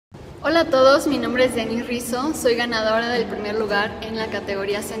Hola a todos, mi nombre es Denis Rizo, soy ganadora del primer lugar en la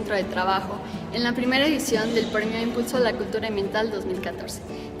categoría Centro de Trabajo, en la primera edición del Premio Impulso a la Cultura Ambiental 2014.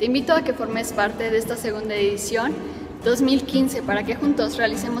 Te invito a que formes parte de esta segunda edición 2015 para que juntos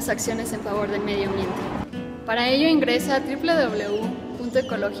realicemos acciones en favor del medio ambiente. Para ello ingresa a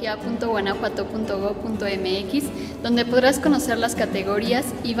www.ecologia.guanajuato.gov.mx, donde podrás conocer las categorías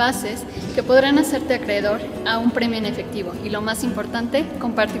y bases que podrán hacerte acreedor a un premio en efectivo y, lo más importante,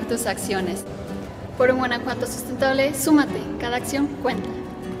 compartir tus acciones. Por un Guanajuato sustentable, súmate, cada acción cuenta.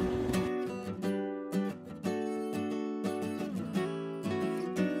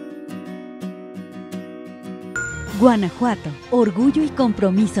 Guanajuato, orgullo y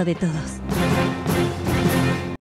compromiso de todos.